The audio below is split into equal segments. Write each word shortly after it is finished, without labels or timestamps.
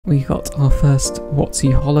we got our first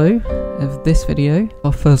WOTC holo of this video,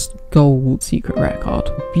 our first gold secret rare card.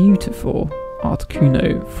 Beautiful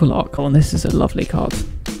Articuno full art card, and this is a lovely card.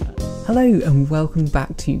 Hello and welcome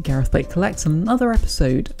back to Gareth Blake Collects, another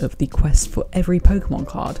episode of the quest for every Pokemon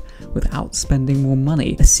card without spending more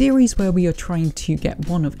money. A series where we are trying to get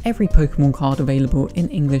one of every Pokemon card available in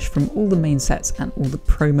English from all the main sets and all the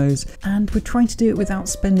promos, and we're trying to do it without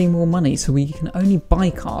spending more money, so we can only buy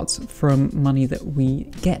cards from money that we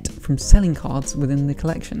get from selling cards within the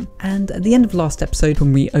collection. And at the end of last episode,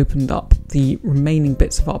 when we opened up the remaining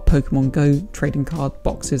bits of our Pokemon Go trading card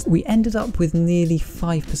boxes, we ended up with nearly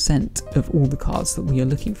 5% of all the cards that we are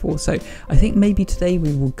looking for, so I think maybe today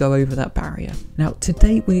we will go over that barrier. Now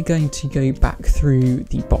today we're going to go back through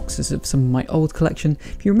the boxes of some of my old collection.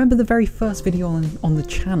 If you remember the very first video on the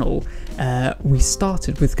channel, we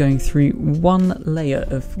started with going through one layer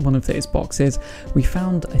of one of those boxes. We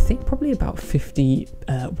found, I think, probably about 50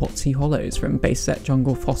 WOTC holos from base set,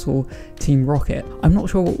 jungle, fossil, team rocket. I'm not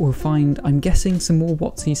sure what we'll find. I'm guessing some more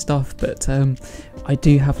WOTC stuff, but I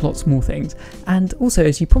do have lots more things. And also,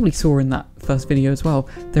 as you probably saw in that first video as well,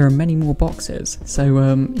 there are many more boxes.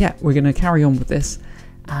 So yeah, we're going to carry on with this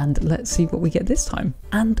and let's see what we get this time.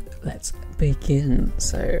 And let's begin.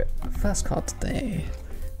 So first card today,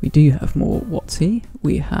 we do have more WOTC.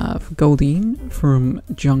 We have Goldeen from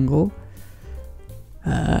Jungle.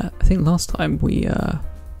 I think last time we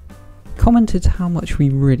commented how much we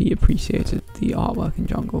really appreciated the artwork in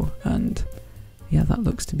Jungle, and yeah, that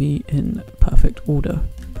looks to be in perfect order,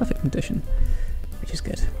 perfect condition, which is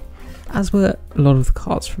good. As were a lot of the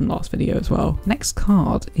cards from last video as well. Next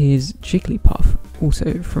card is Jigglypuff,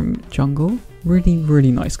 also from Jungle.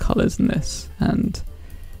 Really nice colours in this, and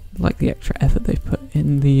I like the extra effort they've put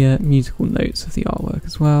in the musical notes of the artwork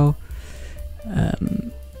as well.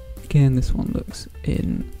 Again, this one looks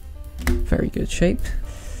in very good shape.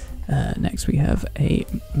 Next we have a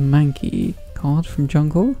Mankey card from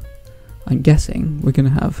Jungle. I'm guessing we're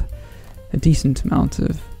going to have a decent amount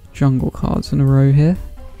of Jungle cards in a row here.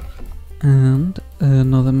 And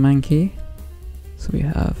another Mankey. So we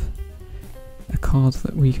have a card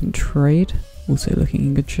that we can trade, also looking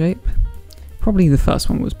in good shape. Probably the first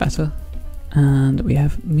one was better. And we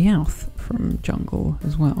have Meowth from Jungle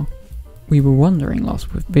as well. We were wondering last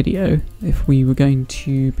video if we were going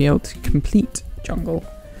to be able to complete Jungle.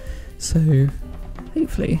 So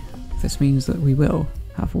hopefully this means that we will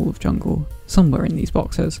have all of Jungle somewhere in these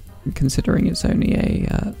boxes, considering it's only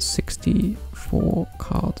a 64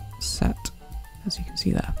 card set, as you can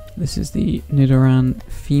see there. This is the Nidoran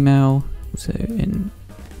female, also in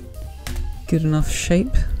good enough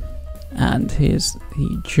shape. And here's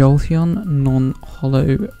the Jolteon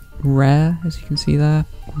non-holo rare, as you can see there,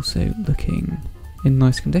 also looking in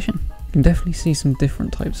nice condition. You can definitely see some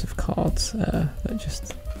different types of cards that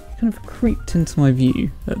just kind of creeped into my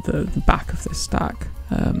view at the back of this stack.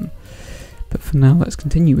 But for now, let's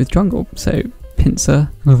continue with Jungle. So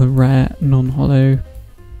Pinsir, another rare non-holo,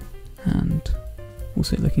 and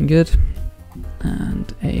also looking good.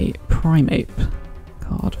 And a Primeape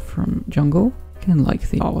card from Jungle. Again, like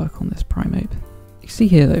the artwork on this Primeape. You see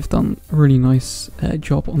here they've done a really nice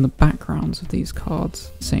job on the backgrounds of these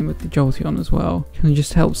cards. Same with the Jolteon as well. Kind of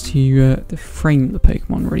just helps to frame the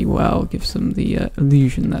Pokemon really well, gives them the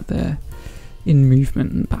illusion that they're in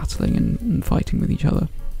movement and battling and fighting with each other.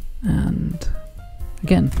 And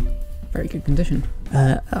again, very good condition.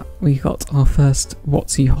 We got our first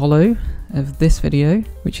WOTC holo of this video,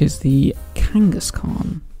 which is the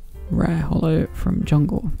Kangaskhan rare holo from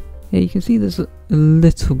Jungle. Yeah, you can see there's a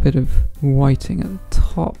little bit of whiting at the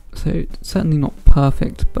top, so it's certainly not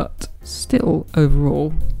perfect, but still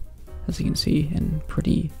overall, as you can see, in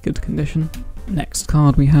pretty good condition. Next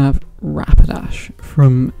card we have Rapidash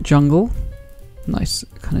from Jungle. Nice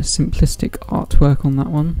kind of simplistic artwork on that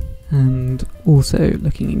one, and also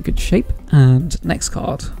looking in good shape. And next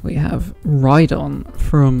card we have Rhydon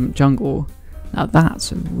from Jungle. Now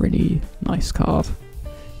that's a really nice card.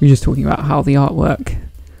 We were just talking about how the artwork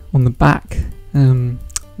on the back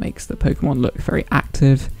makes the Pokemon look very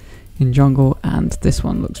active in Jungle, and this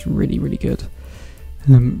one looks really good.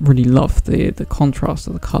 Really love the contrast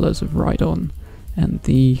of the colours of Rhydon and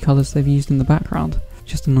the colours they've used in the background.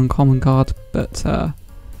 Just an uncommon card, but I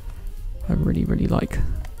really like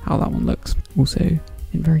how that one looks. Also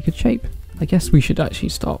in very good shape. I guess we should actually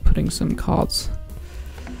start putting some cards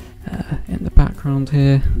in the background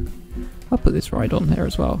here. I'll put this Rhydon here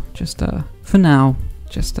as well, just for now,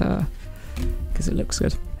 just because it looks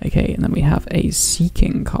good. Okay, and then we have a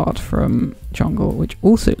Seeking card from Jungle, which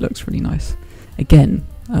also looks really nice. Again,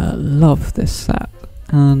 love this set,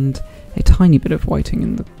 and a tiny bit of whiting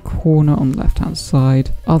in the corner on the left hand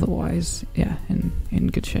side. Otherwise, yeah, in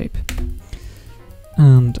good shape.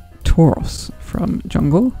 And Tauros from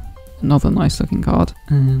Jungle, another nice looking card,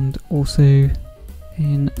 and also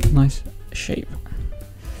in nice shape.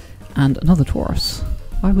 And another Tauros.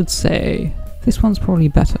 I would say this one's probably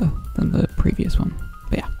better than the previous one.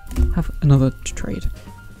 But yeah, have another to trade.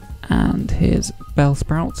 And here's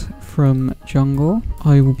Bellsprout from Jungle.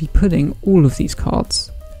 I will be putting all of these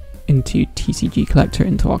cards into TCG Collector,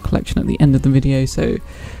 into our collection at the end of the video, so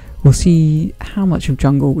we'll see how much of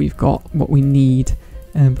Jungle we've got, what we need,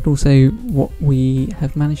 but also what we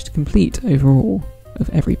have managed to complete overall of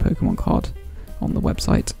every Pokemon card on the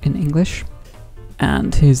website in English.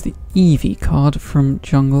 And here's the Eevee card from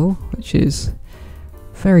Jungle, which is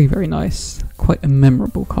very, very nice. Quite a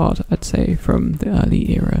memorable card, I'd say, from the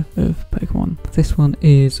early era of Pokemon. This one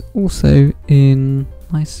is also in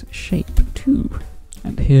nice shape too.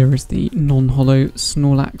 And here is the non-holo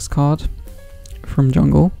Snorlax card from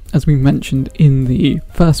Jungle. As we mentioned in the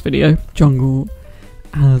first video, Jungle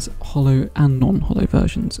has holo and non-holo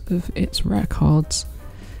versions of its rare cards,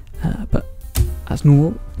 but as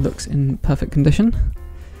normal, looks in perfect condition.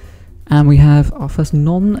 And we have our first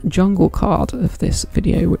non-jungle card of this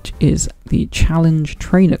video, which is the Challenge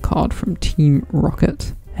Trainer card from Team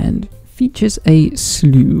Rocket, and features a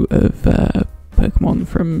slew of Pokemon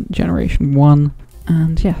from Generation 1,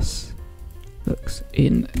 and yes, looks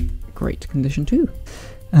in great condition too.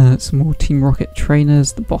 Some more Team Rocket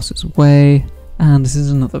trainers, the Boss's Way, and this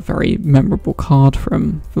is another very memorable card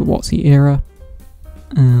from the WOTC era,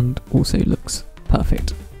 and also looks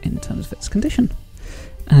perfect in terms of its condition.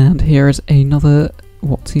 And here is another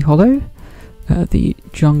WOTC holo, the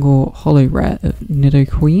Jungle Holo Rare of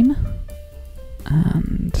Nidoqueen,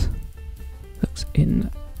 and looks in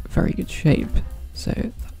very good shape, so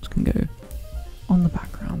that can go on the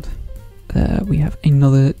background. We have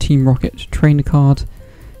another Team Rocket trainer card,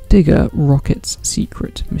 Digger Rocket's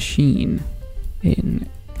Secret Machine, in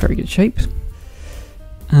very good shape,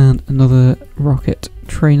 and another Rocket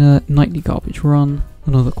trainer Nightly Garbage Run,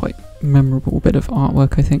 another quite memorable bit of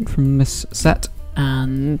artwork I think from this set,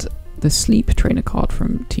 and the Sleep trainer card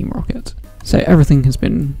from Team Rocket. So everything has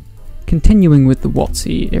been continuing with the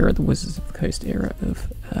WOTC era, the Wizards of the Coast era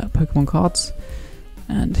of Pokemon cards.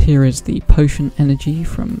 And here is the Potion Energy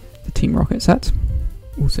from the Team Rocket set,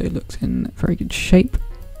 also looks in very good shape.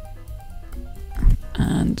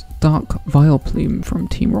 And Dark Vileplume from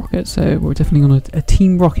Team Rocket, so we're definitely on a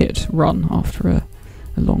Team Rocket run after a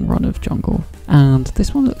long run of Jungle. And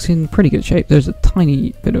this one looks in pretty good shape. There's a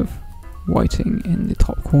tiny bit of whiting in the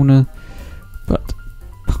top corner, but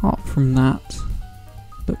apart from that,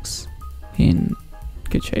 looks in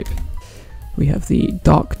good shape. We have the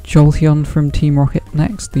Dark Jolteon from Team Rocket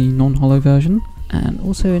next, the non-holo version, and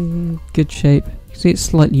also in good shape. You can see it's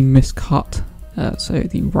slightly miscut, so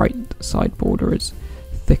the right side border is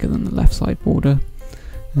thicker than the left side border,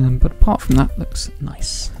 but apart from that, looks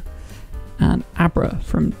nice. And Abra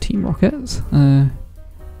from Team Rocket,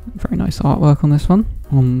 very nice artwork on this one,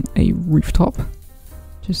 on a rooftop,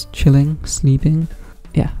 just chilling, sleeping.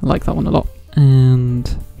 Yeah, I like that one a lot,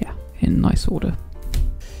 and yeah, in nice order.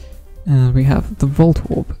 We have the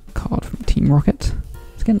Voltorb card from Team Rocket.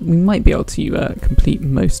 Again, we might be able to complete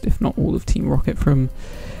most, if not all, of Team Rocket from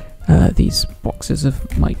these boxes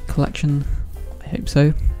of my collection. I hope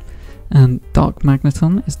so. And Dark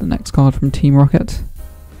Magneton is the next card from Team Rocket.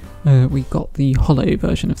 We got the holo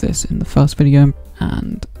version of this in the first video,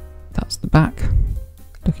 and that's the back,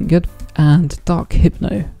 looking good. And Dark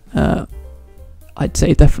Hypno, I'd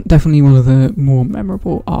say definitely one of the more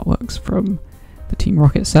memorable artworks from the Team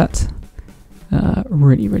Rocket set.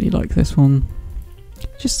 Really like this one.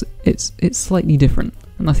 Just it's slightly different,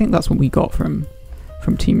 and I think that's what we got from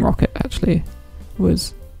Team Rocket. Actually,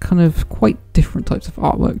 was kind of quite different types of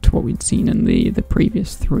artwork to what we'd seen in the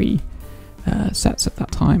previous three sets at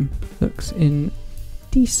that time. Looks in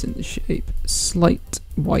decent shape, slight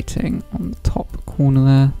whiting on the top corner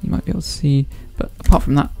there, you might be able to see, but apart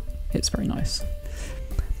from that, it's very nice.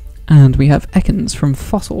 And we have Ekans from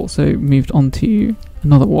Fossil, so moved on to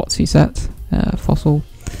another WOTC set, Fossil.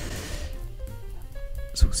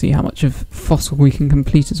 So we'll see how much of Fossil we can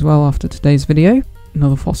complete as well after today's video.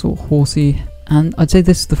 Another Fossil Horsey, and I'd say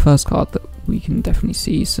this is the first card that we can definitely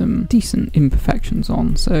see some decent imperfections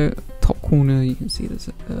on. So top corner, you can see there's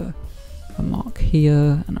a mark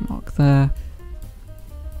here and a mark there.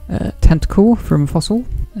 Tentacle from Fossil,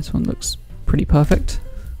 this one looks pretty perfect.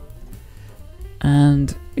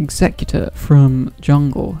 And Executor from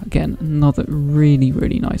Jungle, again another really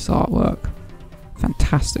nice artwork,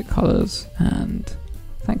 fantastic colours, and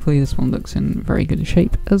thankfully this one looks in very good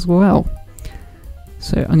shape as well.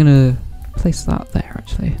 So I'm going to place that there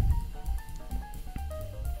actually.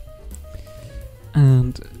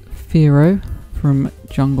 And Fearow from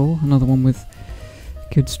Jungle, another one with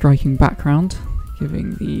good striking background,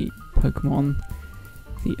 giving the Pokemon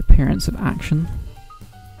the appearance of action,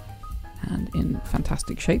 and in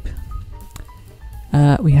fantastic shape.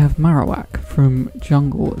 We have Marowak from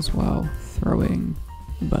Jungle as well, throwing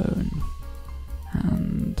bone,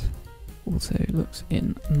 and also looks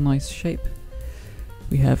in nice shape.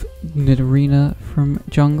 We have Nidorina from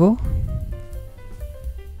Jungle,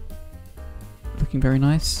 looking very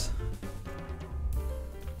nice.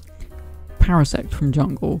 Parasect from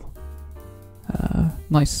Jungle,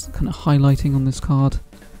 nice kind of highlighting on this card,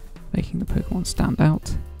 making the Pokemon stand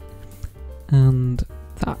out, and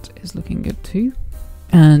that is looking good too.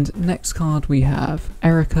 And next card we have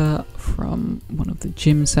Erica from one of the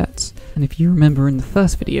gym sets, and if you remember in the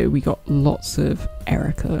first video we got lots of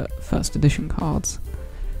Erica first edition cards,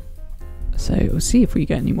 so we'll see if we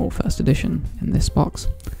get any more first edition in this box.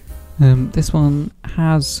 This one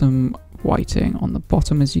has some whiting on the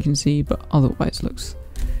bottom as you can see, but otherwise looks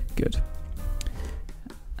good.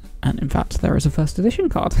 And in fact there is a first edition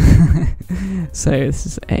card. So this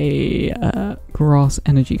is a Grass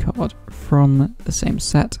Energy card from the same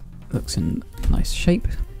set, looks in nice shape.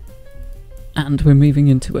 And we're moving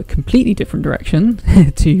into a completely different direction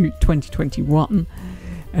to 2021.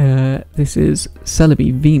 This is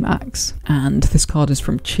Celebi VMAX, and this card is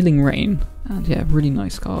from Chilling Reign, and yeah, really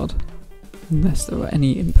nice card. Unless there were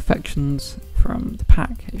any imperfections from the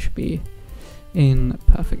pack, it should be in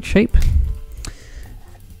perfect shape.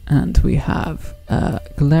 And we have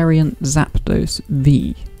Galarian Zapdos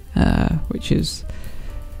V, which is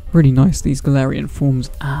really nice, these Galarian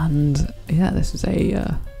forms, and yeah, this is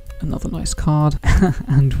a another nice card.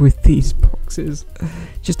 And with these boxes,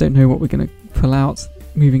 just don't know what we're going to pull out.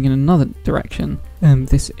 Moving in another direction,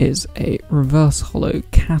 this is a reverse holo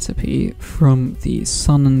Caterpie from the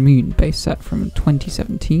Sun and Moon base set from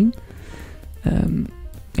 2017.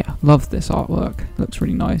 Yeah, love this artwork, looks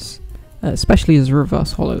really nice, especially as a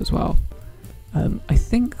reverse holo as well. I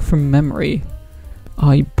think from memory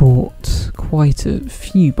I bought quite a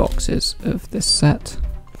few boxes of this set.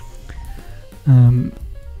 And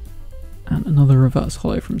another reverse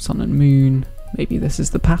holo from Sun and Moon. Maybe this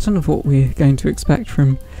is the pattern of what we're going to expect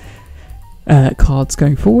from cards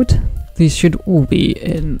going forward. These should all be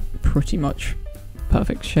in pretty much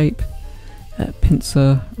perfect shape.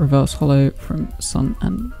 Pinsir reverse holo from Sun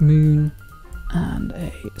and Moon, and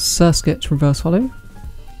a Surskit reverse holo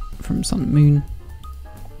from Sun and Moon,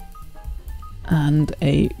 and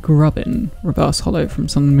a Grubbin reverse holo from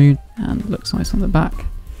Sun and Moon, and looks nice on the back.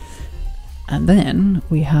 And then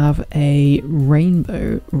we have a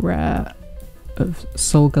rainbow rare of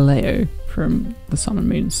Solgaleo from the Sun and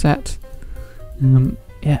Moon set.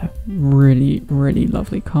 Yeah, really, really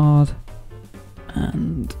lovely card,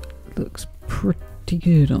 and looks pretty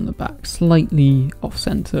good on the back, slightly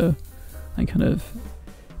off-center. I'm kind of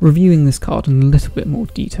reviewing this card in a little bit more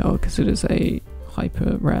detail because it is a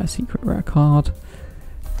hyper rare, secret rare card.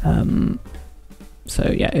 So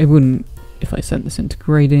yeah, it wouldn't, if I sent this into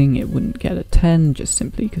grading, it wouldn't get a 10, just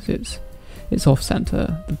simply because it's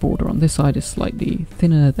off-center. The border on this side is slightly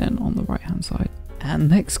thinner than on the right-hand side. And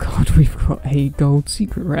next card we've got a gold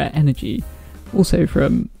secret rare energy, also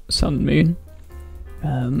from Sun and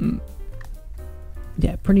Moon.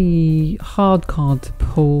 Yeah, pretty hard card to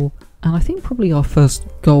pull, and I think probably our first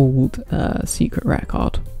gold secret rare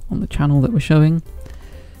card on the channel that we're showing.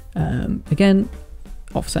 Again,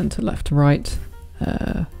 off-center left to right,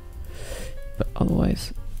 but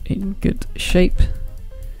otherwise in good shape.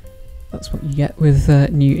 That's what you get with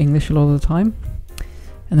New English a lot of the time.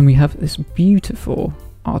 And then we have this beautiful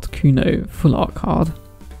Articuno full art card.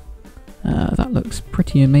 That looks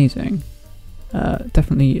pretty amazing.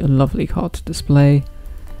 Definitely a lovely card to display.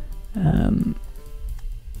 And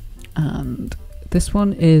this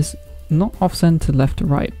one is not off-center left to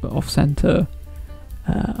right, but off-center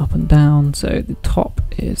up and down, so the top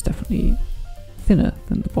is definitely thinner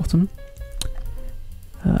than the bottom,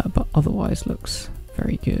 but otherwise looks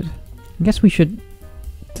very good. I guess we should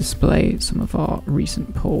display some of our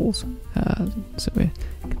recent pulls, so we're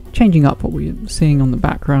changing up what we're seeing on the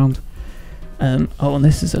background. Oh, and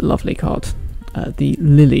this is a lovely card, the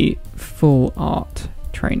Lily full art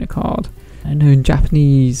trainer card. I know in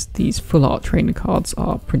Japanese these full art trainer cards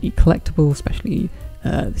are pretty collectible, especially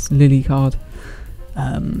this Lily card.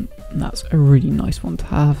 That's a really nice one to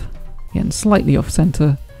have. Again, slightly off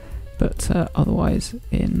center, but otherwise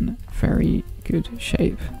in very good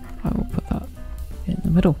shape. I will put that in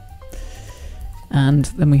the middle. And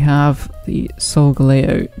then we have the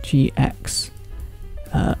Solgaleo GX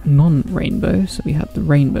non-rainbow, so we have the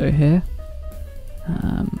rainbow here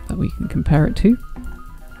that we can compare it to.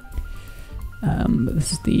 But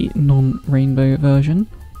this is the non-rainbow version,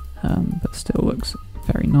 but still looks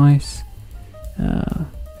very nice. I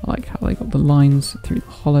like how they got the lines through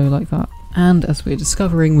the hollow like that. And as we're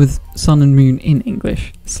discovering with Sun and Moon in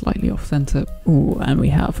English, slightly off centre. Oh, and we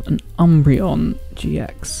have an Umbreon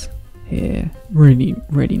GX here. Really,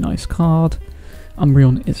 really nice card.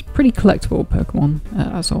 Umbreon is pretty collectible Pokemon,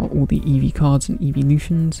 as are all the EV cards and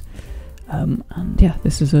evolutions. And yeah,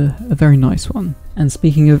 this is a very nice one. And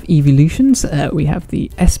speaking of evolutions, we have the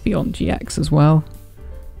Espeon GX as well.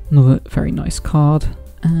 Another very nice card.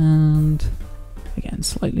 And again,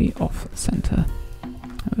 slightly off centre.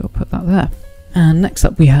 We'll put that there. And next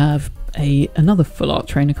up we have another full art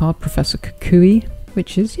trainer card, Professor Kukui,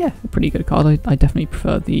 which is, yeah, a pretty good card. I definitely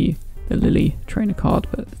prefer the Lily trainer card,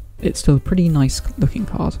 but it's still a pretty nice looking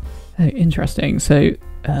card. Oh, interesting. So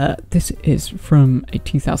this is from a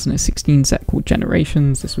 2016 set called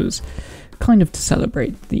Generations. This was kind of to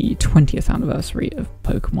celebrate the 20th anniversary of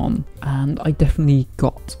Pokemon, and I definitely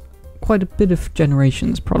got quite a bit of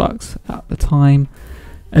Generations products at the time.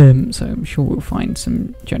 So I'm sure we'll find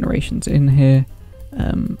some Generations in here.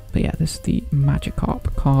 But yeah, this is the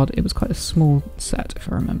Magikarp card. It was quite a small set, if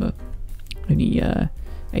I remember. Only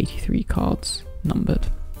 83 cards numbered.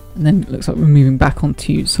 And then it looks like we're moving back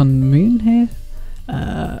onto Sun and Moon here,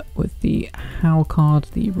 with the Howl card,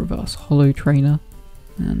 the reverse hollow trainer.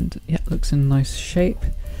 And yeah, it looks in nice shape.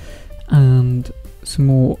 And some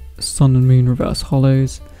more Sun and Moon reverse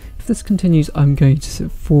hollows. If this continues, I'm going to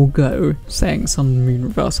forego saying Sun and Moon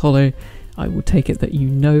reverse hollow. I will take it that you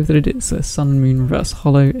know that it is a Sun and Moon reverse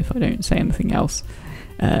hollow if I don't say anything else.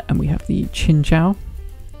 And we have the Chinchou,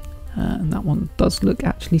 and that one does look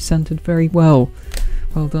actually centered very well.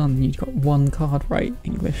 Well done, you got one card right,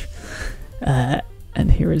 English.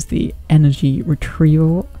 And here is the Energy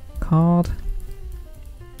Retrieval card,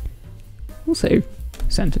 also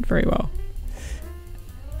centered very well.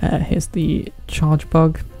 Here's the Charge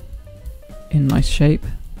Bug in nice shape.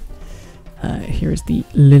 Here is the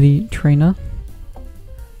Lily trainer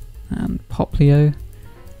and Poplio.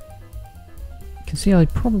 You can see I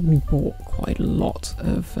probably bought quite a lot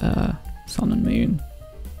of Sun and Moon.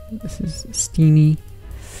 This is Steenie.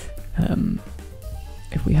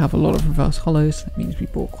 If we have a lot of reverse hollows, that means we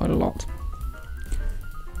bought quite a lot.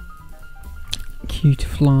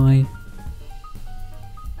 Cutiefly.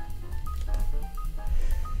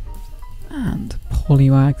 And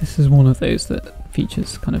Poliwag. This is one of those that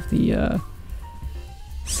features kind of the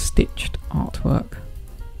stitched artwork.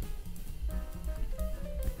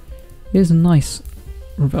 There's a nice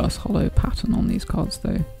reverse hollow pattern on these cards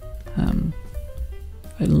though.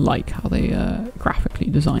 I like how they graphically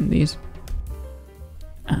designed these.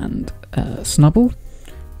 And Snubble,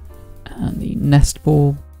 and the Nest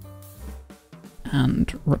Ball,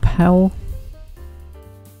 and Repel.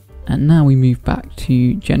 And now we move back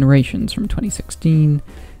to Generations from 2016.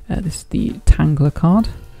 This is the Tangler card.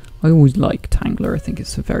 I always like Tangler. I think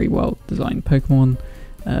it's a very well designed Pokemon.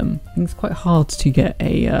 I think it's quite hard to get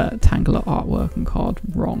a Tangler artwork and card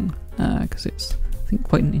wrong, because it's, I think,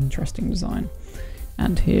 quite an interesting design.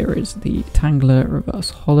 And here is the Tangler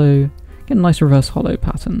reverse hollow. Again, nice reverse hollow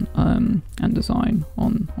pattern and design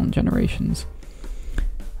on Generations.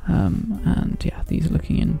 And yeah, these are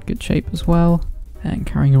looking in good shape as well. And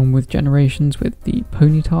carrying on with Generations with the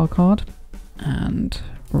Ponyta card and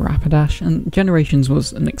Rapidash. And Generations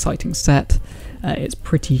was an exciting set. It's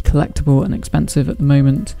pretty collectible and expensive at the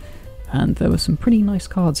moment, and there were some pretty nice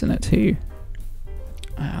cards in it too.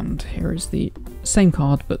 And here is the same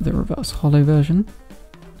card but the reverse hollow version,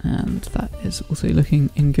 and that is also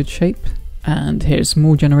looking in good shape. And here's some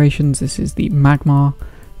more Generations. This is the Magmar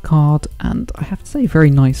card, and I have to say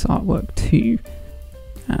very nice artwork too,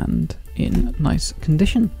 and in nice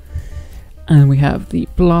condition. And we have the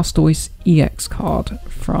Blastoise EX card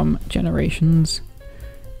from Generations.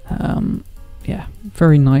 Yeah,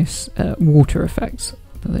 very nice water effects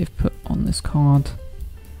that they've put on this card.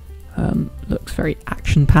 Looks very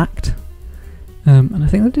action-packed, and I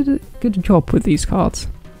think they did a good job with these cards.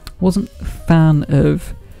 Wasn't a fan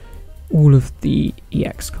of all of the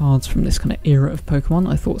EX cards from this kind of era of Pokemon.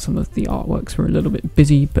 I thought some of the artworks were a little bit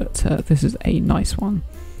busy, but this is a nice one,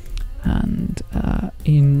 and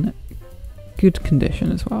in good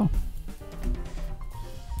condition as well.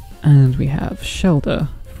 And we have Shelder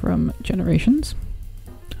from Generations.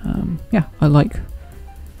 Yeah, I like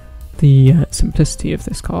the simplicity of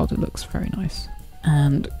this card. It looks very nice.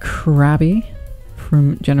 And Krabby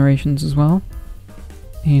from Generations as well,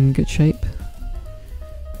 in good shape.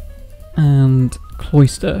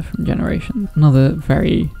 Cloister from Generation. Another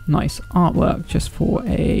very nice artwork just for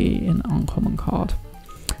an uncommon card.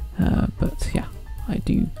 But yeah, I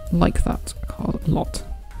do like that card a lot.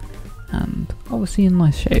 And obviously in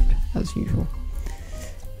nice shape, as usual.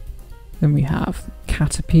 Then we have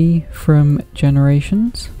Caterpie from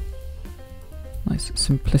Generations. Nice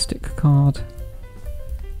simplistic card.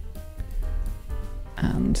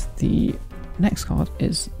 And the next card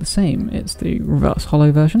is the same. It's the reverse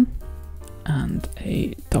holo version. And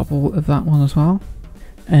a double of that one as well.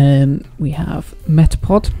 We have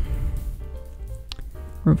Metapod.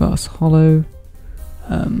 Reverse holo.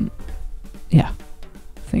 Yeah,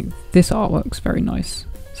 I think this artwork's very nice.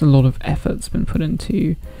 There's a lot of effort's been put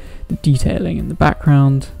into the detailing in the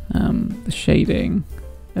background, the shading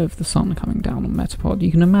of the sun coming down on Metapod. You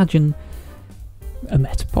can imagine a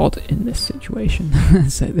Metapod in this situation,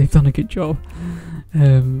 so they've done a good job.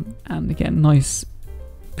 And again, nice,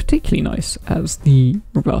 particularly nice as the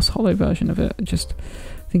reverse holo version of it.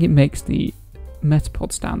 I think it makes the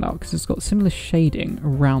Metapod stand out because it's got similar shading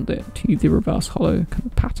around it to the reverse holo kind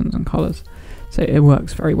of patterns and colours, so it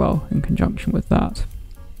works very well in conjunction with that.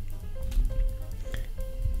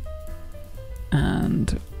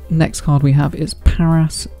 And next card we have is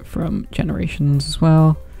Paras from Generations as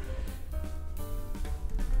well.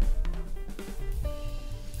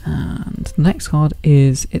 And the next card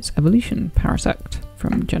is its evolution, Parasect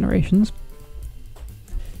from Generations.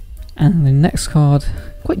 And the next card,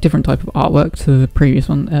 quite different type of artwork to the previous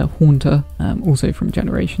one, Haunter, also from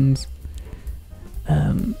Generations.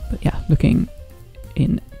 But yeah, looking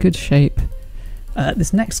in good shape.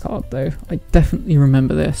 This next card though, I definitely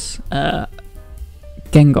remember this.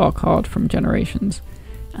 Gengar card from Generations.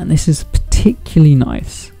 And this is particularly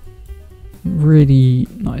nice. Really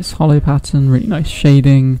nice holo pattern, really nice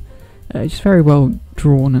shading. Just very well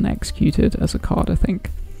drawn and executed as a card, I think.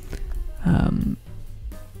 And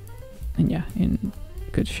yeah, in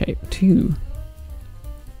good shape too.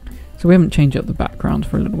 So we haven't changed up the background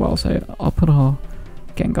for a little while, so I'll put our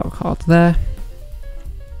Gengar card there.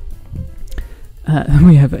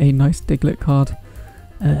 We have a nice Diglett card.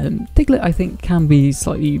 Diglett, I think, can be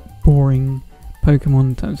slightly boring Pokemon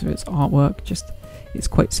in terms of its artwork. It's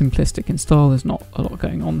quite simplistic in style. There's not a lot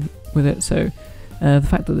going on with it, so the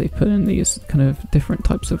fact that they've put in these kind of different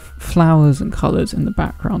types of flowers and colours in the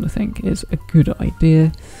background, I think, is a good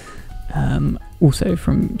idea. Also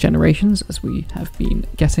from Generations, as we have been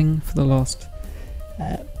getting for the last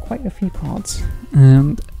quite a few cards.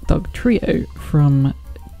 And Dugtrio from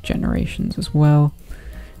Generations as well.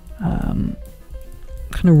 Kind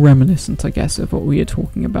of reminiscent, I guess, of what we were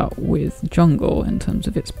talking about with Jungle in terms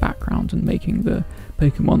of its background and making the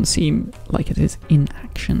Pokemon seem like it is in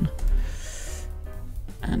action.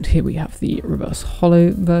 And here we have the reverse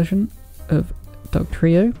holo version of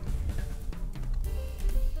Dugtrio.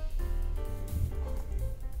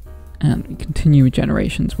 And we continue with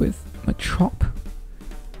Generations with Machop.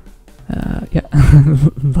 Yeah,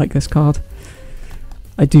 like this card.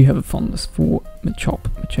 I do have a fondness for Machop,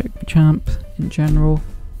 Machamp in general.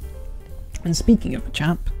 And speaking of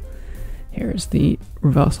Machamp, here is the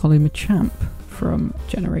reverse holo Machamp from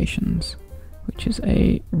Generations, which is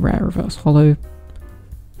a rare reverse holo.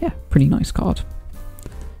 Yeah, pretty nice card.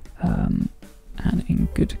 And in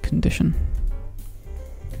good condition.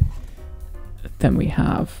 Then we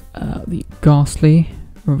have the Ghastly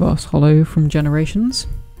reverse holo from Generations.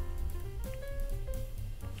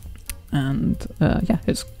 And yeah,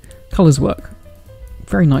 its colours work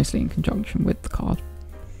very nicely in conjunction with the card.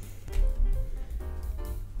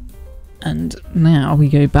 And now we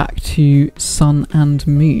go back to Sun and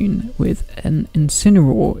Moon with an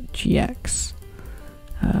Incineroar GX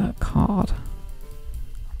card,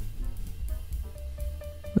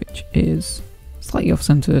 which is slightly off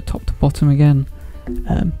centre, top to bottom again.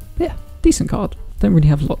 Yeah, decent card. Don't really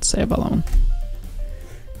have a lot to say about that one.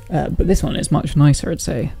 But this one is much nicer, I'd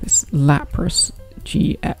say. This Lapras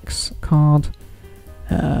GX card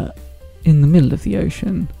in the middle of the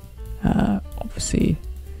ocean. Obviously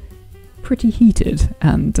pretty heated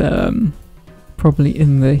and probably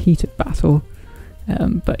in the heat of battle.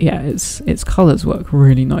 But yeah, its colours work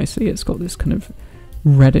really nicely. It's got this kind of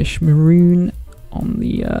reddish maroon on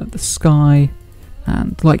the sky,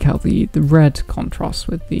 and like how the red contrasts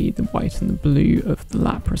with the white and the blue of the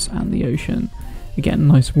Lapras and the ocean. Again,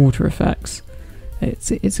 nice water effects.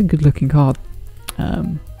 It's a good looking card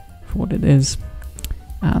for what it is,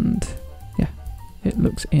 and yeah, it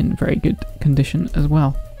looks in very good condition as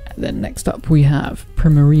well. And then next up we have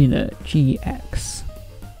Primarina GX.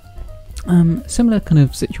 Similar kind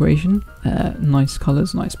of situation, nice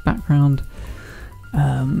colours, nice background,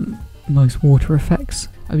 nice water effects.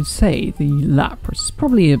 I would say the Lapras is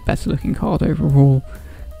probably a better looking card overall,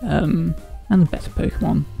 and a better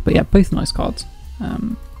Pokemon. But yeah, both nice cards,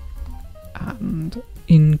 and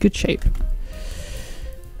in good shape.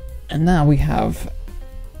 And now we have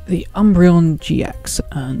the Umbreon GX,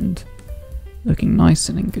 and looking nice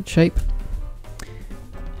and in good shape.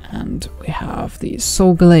 And we have the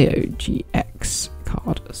Solgaleo GX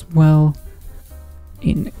card as well,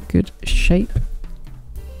 in good shape.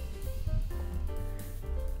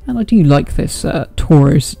 And I do like this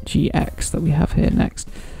Tauros GX that we have here next.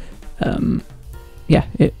 Yeah,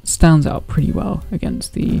 it stands out pretty well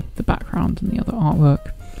against the background and the other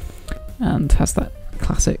artwork, and has that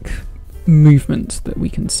classic movement that we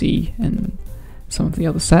can see in some of the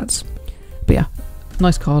other sets. But yeah,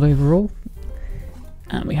 nice card overall.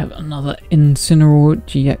 And we have another Incineroar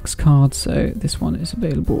GX card, so this one is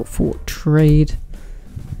available for trade.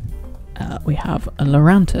 We have a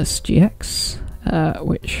Lurantis GX,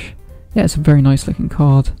 which, yeah, it's a very nice looking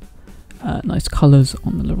card. Nice colours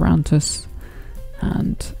on the Lurantis,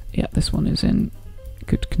 and yeah, this one is in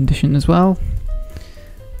good condition as well.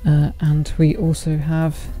 And we also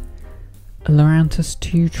have a Lurantis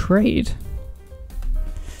to trade.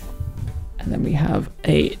 And then we have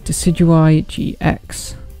a Decidueye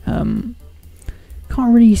GX.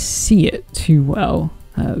 Can't really see it too well.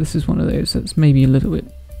 This is one of those that's maybe a little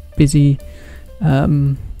bit busy,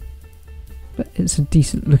 but it's a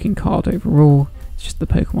decent looking card overall. It's just the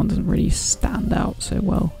Pokemon doesn't really stand out so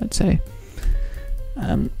well, I'd say.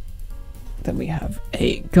 Then we have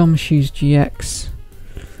a Gumshoes GX.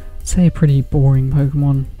 I'd say a pretty boring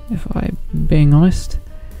Pokemon, if I'm being honest,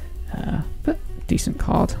 but decent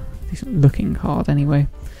card. Decent looking card anyway.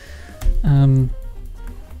 And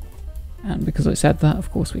because I said that,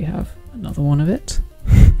 of course we have another one of it.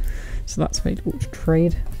 So that's available to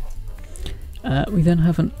trade. We then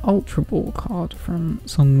have an Ultra Ball card from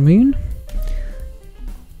Sun and Moon.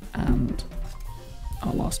 And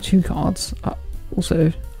our last two cards are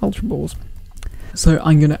also Ultra Balls. So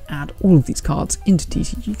I'm going to add all of these cards into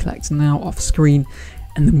TCG Collector now off screen,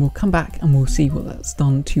 and then we'll come back and we'll see what that's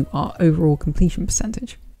done to our overall completion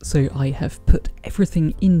percentage. So I have put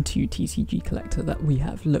everything into TCG Collector that we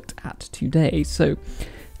have looked at today. So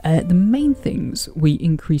the main things, we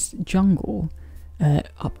increased Jungle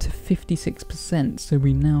up to 56%, so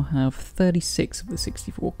we now have 36 of the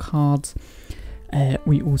 64 cards.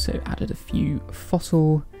 We also added a few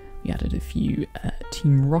Fossil, we added a few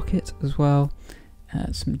Team Rocket as well,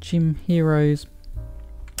 some Gym Heroes,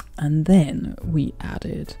 and then we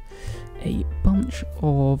added a bunch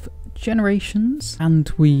of Generations, and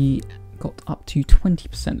we got up to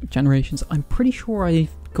 20% of Generations. I'm pretty sure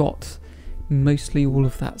I've got mostly all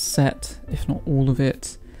of that set, if not all of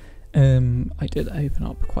it. I did open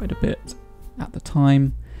up quite a bit at the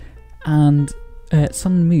time. And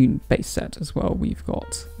Sun and Moon base set as well, we've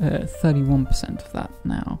got 31% of that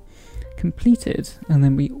now completed. And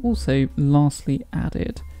then we also lastly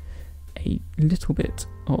added a little bit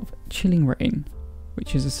of Chilling Reign,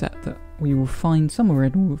 which is a set that we will find somewhere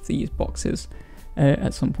in all of these boxes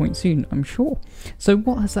at some point soon, I'm sure. So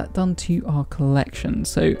what has that done to our collection?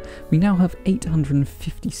 So we now have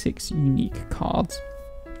 856 unique cards.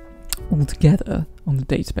 Altogether on the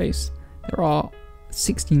database there are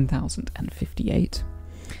 16,058.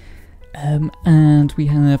 And we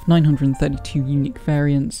have 932 unique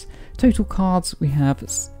variants. Total cards we have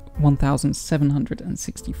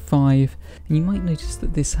 1,765, and you might notice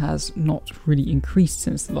that this has not really increased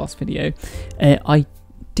since the last video. I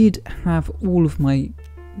did have all of my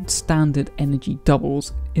standard energy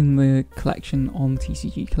doubles in the collection on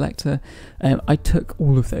TCG Collector. I took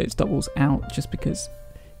all of those doubles out just because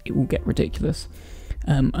it will get ridiculous,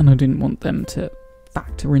 and I didn't want them to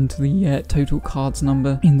factor into the total cards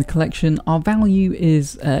number in the collection. Our value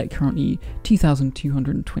is currently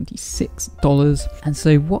 $2,226, and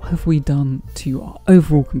so what have we done to our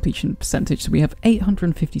overall completion percentage? So we have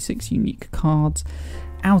 856 unique cards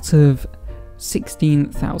out of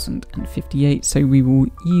 16,058, so we will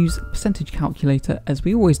use percentage calculator as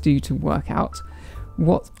we always do to work out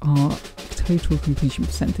what our total completion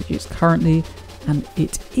percentage is currently, and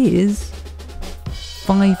it is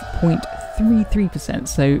 5.33%.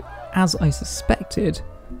 So as I suspected,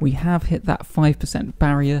 we have hit that 5%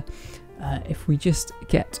 barrier. If we just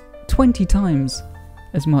get 20 times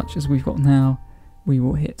as much as we've got now, we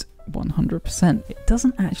will hit 100%. It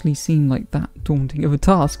doesn't actually seem like that daunting of a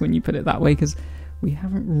task when you put it that way, because we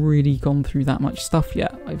haven't really gone through that much stuff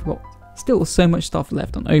yet. I've got still so much stuff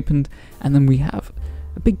left unopened, and then we have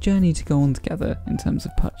a big journey to go on together in terms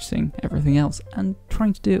of purchasing everything else and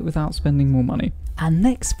trying to do it without spending more money. And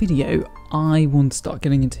next video, I want to start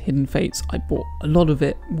getting into Hidden Fates. I bought a lot of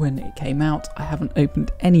it when it came out. I haven't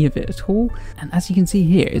opened any of it at all. And as you can see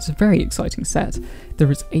here, it's a very exciting set.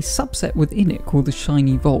 There is a subset within it called the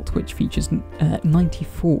Shiny Vault, which features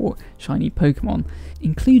 94 shiny Pokemon,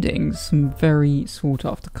 including some very sought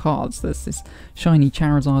after cards. There's this shiny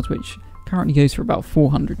Charizard, which currently goes for about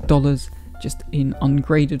 $400, just in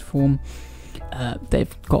ungraded form.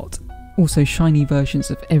 They've got also shiny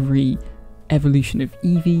versions of every evolution of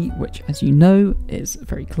Eevee, which, as you know, is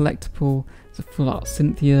very collectible. There's a full art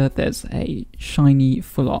Cynthia, there's a shiny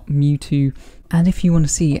full art Mewtwo, and if you want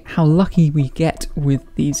to see how lucky we get with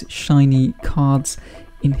these shiny cards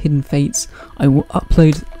in Hidden Fates, I will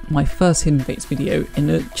upload my first Hidden Fates video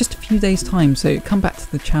in just a few days time, so come back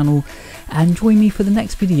to the channel and join me for the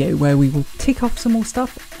next video where we will tick off some more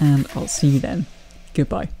stuff, and I'll see you then.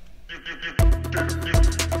 Goodbye. Do